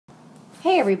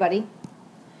Hey everybody.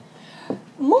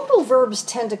 Modal verbs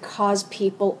tend to cause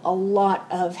people a lot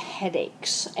of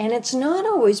headaches, and it's not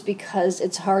always because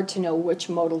it's hard to know which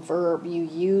modal verb you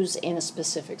use in a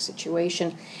specific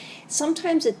situation.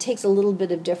 Sometimes it takes a little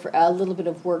bit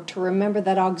of work to remember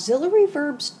that auxiliary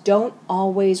verbs don't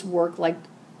always work like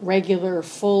regular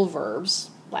full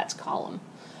verbs, let's call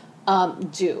them,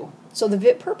 do. So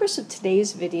the purpose of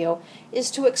today's video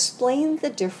is to explain the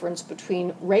difference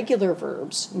between regular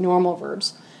verbs, normal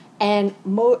verbs, and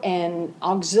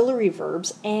auxiliary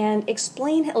verbs, and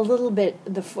explain a little bit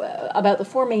about the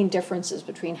four main differences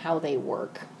between how they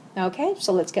work. Okay,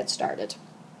 so let's get started.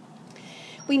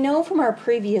 We know from our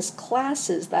previous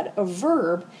classes that a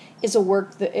verb is a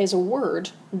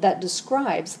word that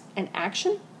describes an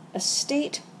action, a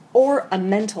state, or a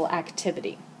mental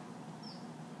activity.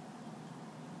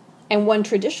 And one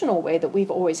traditional way that we've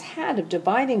always had of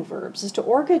dividing verbs is to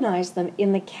organize them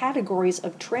in the categories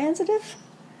of transitive,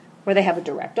 where they have a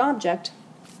direct object,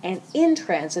 and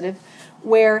intransitive,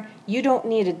 where you don't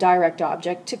need a direct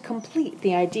object to complete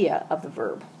the idea of the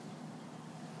verb.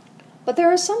 But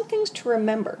there are some things to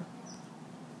remember.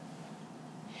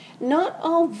 Not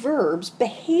all verbs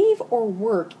behave or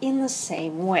work in the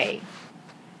same way,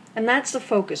 and that's the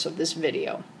focus of this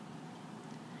video.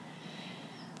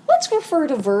 Let's refer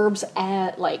to verbs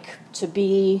like to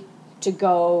be, to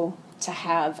go, to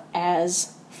have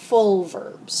as full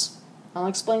verbs. I'll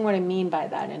explain what I mean by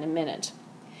that in a minute.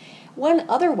 One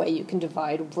other way you can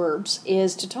divide verbs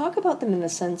is to talk about them in the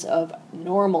sense of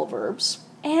normal verbs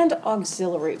and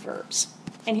auxiliary verbs.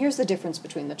 And here's the difference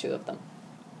between the two of them.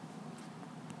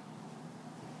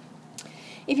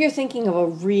 If you're thinking of a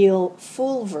real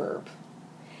full verb,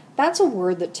 that's a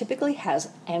word that typically has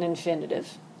an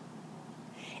infinitive.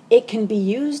 It can be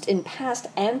used in past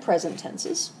and present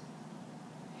tenses,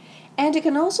 and it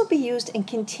can also be used in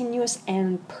continuous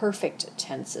and perfect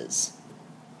tenses.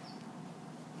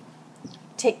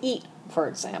 To eat, for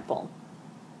example,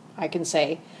 I can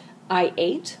say, I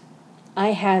ate, I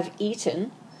have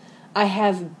eaten, I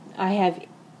have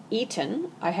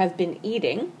eaten, I have been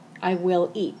eating, I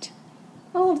will eat.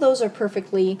 All of those are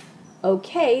perfectly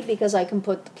okay because I can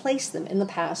place them in the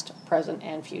past, present,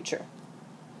 and future.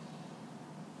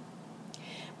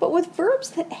 But with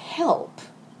verbs that help,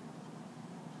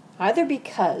 either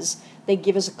because they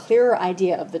give us a clearer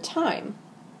idea of the time,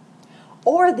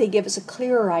 or they give us a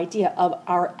clearer idea of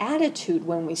our attitude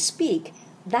when we speak,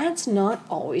 that's not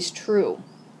always true.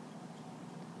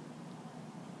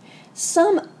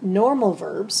 Some normal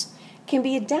verbs can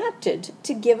be adapted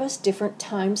to give us different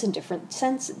times and different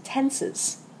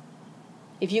tenses.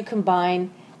 If you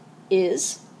combine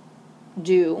is,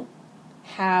 do,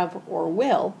 have, or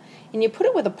will, and you put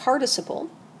it with a participle,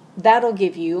 that'll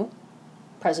give you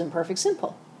present perfect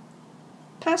simple,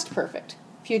 past perfect,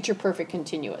 future perfect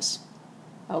continuous.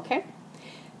 Okay?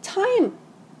 Time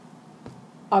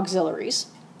auxiliaries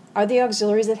are the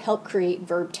auxiliaries that help create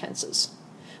verb tenses.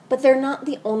 But they're not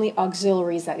the only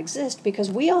auxiliaries that exist,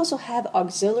 because we also have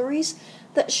auxiliaries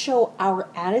that show our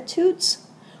attitudes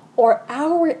or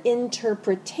our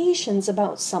interpretations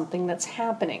about something that's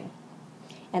happening.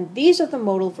 And these are the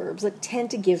modal verbs that tend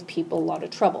to give people a lot of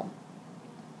trouble.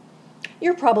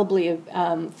 You're probably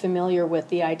familiar with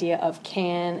the idea of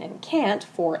can and can't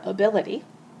for ability,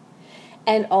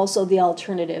 and also the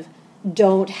alternative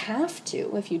don't have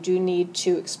to if you do need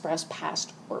to express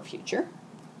past or future.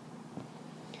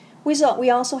 We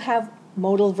also have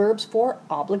modal verbs for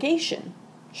obligation,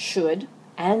 should,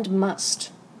 and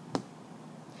must.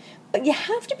 But you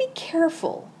have to be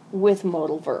careful with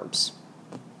modal verbs.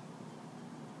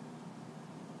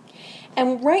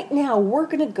 And right now, we're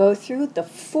going to go through the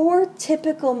 4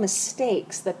 typical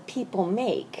mistakes that people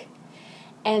make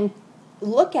and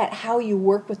look at how you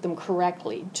work with them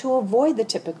correctly to avoid the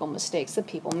typical mistakes that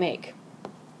people make.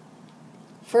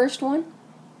 First one,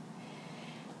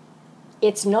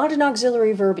 it's not an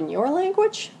auxiliary verb in your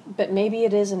language, but maybe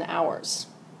it is in ours.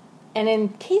 And in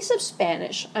case of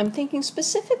Spanish, I'm thinking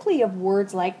specifically of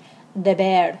words like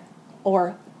deber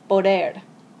or poder.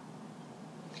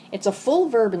 It's a full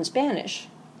verb in Spanish,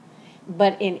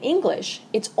 but in English,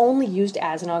 it's only used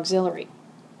as an auxiliary.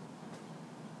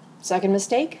 Second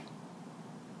mistake,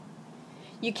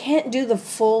 you can't do the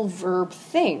full verb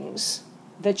things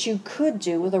that you could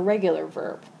do with a regular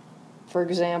verb. For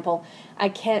example, I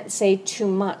can't say to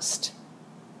must.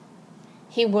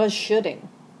 He was shoulding.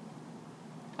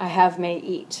 I have may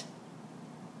eat.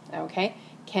 Okay?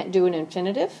 Can't do an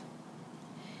infinitive.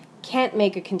 Can't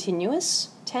make a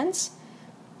continuous tense.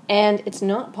 And it's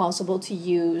not possible to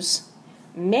use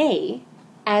may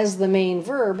as the main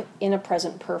verb in a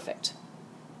present perfect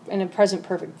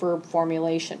verb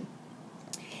formulation.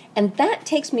 And that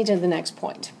takes me to the next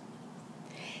point.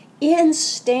 In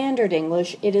standard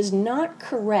English, it is not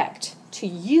correct to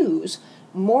use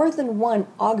more than one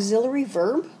auxiliary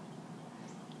verb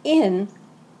in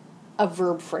a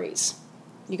verb phrase.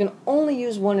 You can only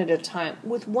use one at a time,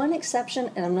 with one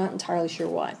exception, and I'm not entirely sure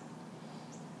why.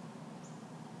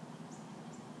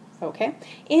 Okay?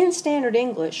 In standard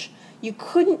English, you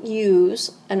couldn't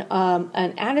use an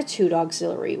attitude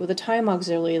auxiliary with a time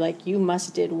auxiliary like you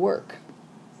must did work.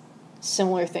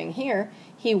 Similar thing here.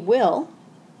 He will,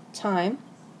 time,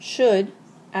 should,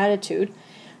 attitude.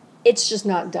 It's just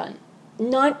not done.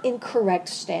 Not in correct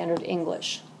standard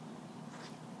English.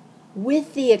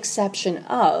 With the exception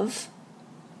of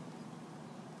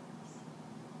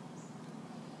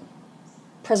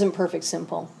present perfect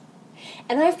simple.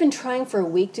 And I've been trying for a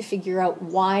week to figure out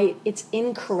why it's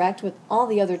incorrect with all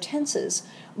the other tenses,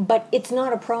 but it's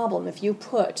not a problem if you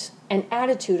put an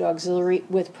attitude auxiliary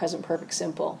with present perfect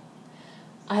simple.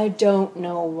 I don't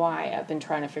know why. I've been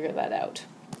trying to figure that out.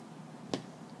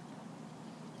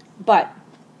 But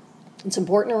it's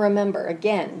important to remember,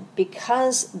 again,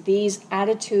 because these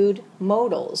attitude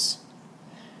modals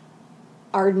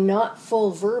are not full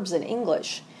verbs in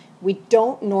English, we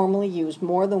don't normally use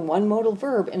more than one modal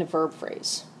verb in a verb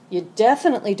phrase. You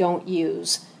definitely don't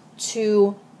use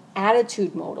two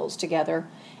attitude modals together,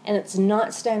 and it's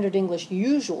not standard English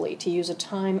usually to use a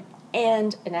time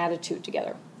and an attitude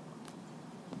together.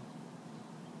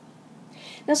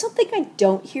 Now, something I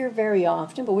don't hear very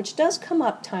often, but which does come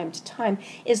up time to time,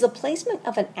 is the placement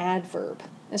of an adverb,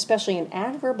 especially an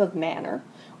adverb of manner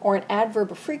or an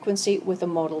adverb of frequency with a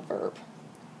modal verb.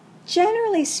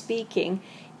 Generally speaking,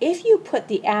 if you put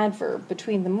the adverb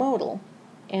between the modal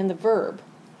and the verb,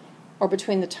 or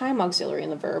between the time auxiliary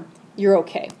and the verb, you're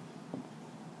okay.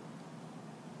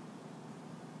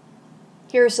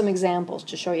 Here are some examples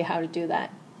to show you how to do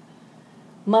that.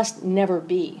 Must never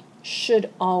be. Should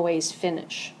always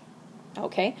finish.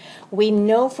 Okay? We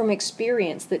know from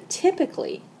experience that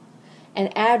typically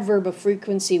an adverb of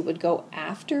frequency would go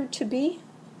after to be,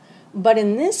 but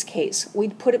in this case,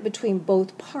 we'd put it between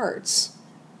both parts,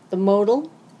 the modal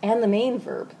and the main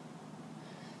verb.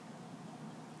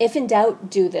 If in doubt,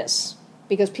 do this,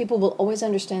 because people will always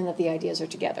understand that the ideas are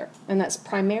together, and that's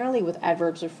primarily with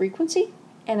adverbs of frequency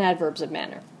and adverbs of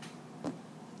manner.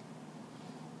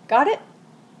 Got it?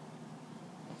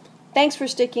 Thanks for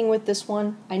sticking with this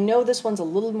one. I know this one's a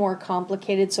little more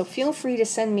complicated, so feel free to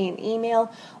send me an email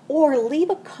or leave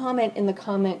a comment in the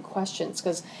comment questions,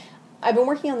 because I've been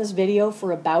working on this video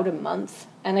for about a month,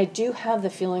 and I do have the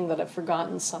feeling that I've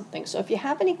forgotten something. So if you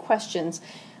have any questions,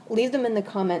 leave them in the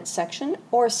comment section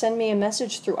or send me a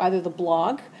message through either the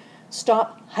blog,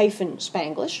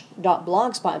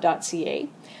 stop-spanglish.blogspot.ca,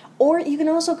 or you can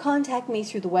also contact me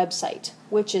through the website,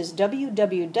 which is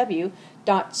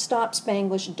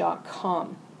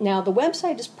www.stopspanglish.com. Now, the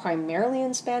website is primarily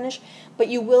in Spanish, but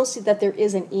you will see that there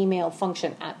is an email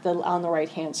function on the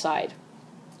right-hand side.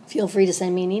 Feel free to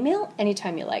send me an email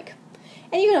anytime you like.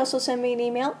 And you can also send me an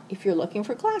email if you're looking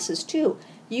for classes, too.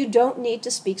 You don't need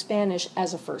to speak Spanish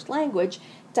as a first language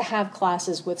to have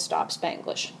classes with Stop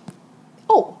Spanglish.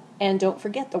 Oh, and don't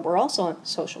forget that we're also on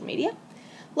social media.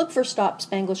 Look for Stop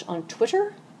Spanglish on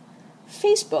Twitter,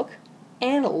 Facebook,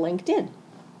 and LinkedIn.